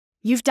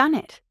You've done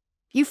it.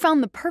 You've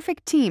found the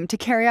perfect team to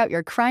carry out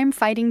your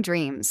crime-fighting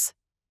dreams.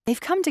 They've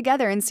come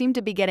together and seem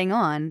to be getting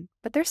on,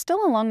 but there's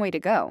still a long way to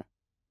go.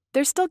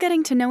 They're still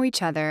getting to know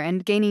each other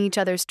and gaining each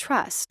other's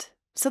trust,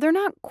 so they're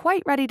not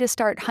quite ready to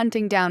start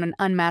hunting down and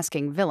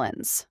unmasking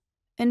villains.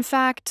 In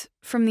fact,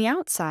 from the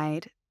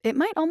outside, it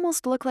might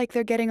almost look like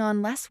they're getting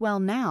on less well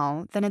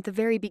now than at the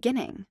very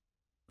beginning.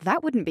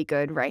 That wouldn't be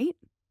good, right?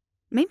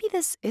 Maybe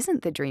this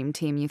isn't the dream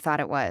team you thought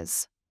it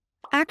was.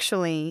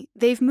 Actually,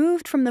 they've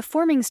moved from the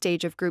forming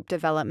stage of group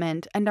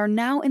development and are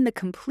now in the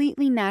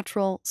completely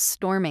natural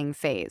storming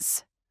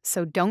phase.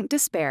 So don't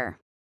despair.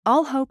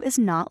 All hope is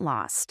not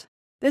lost.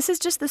 This is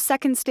just the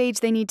second stage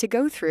they need to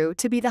go through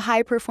to be the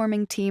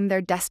high-performing team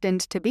they're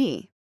destined to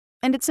be.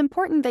 And it's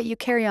important that you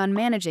carry on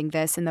managing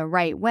this in the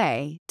right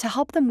way to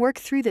help them work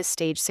through this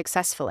stage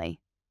successfully.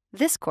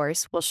 This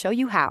course will show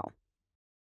you how.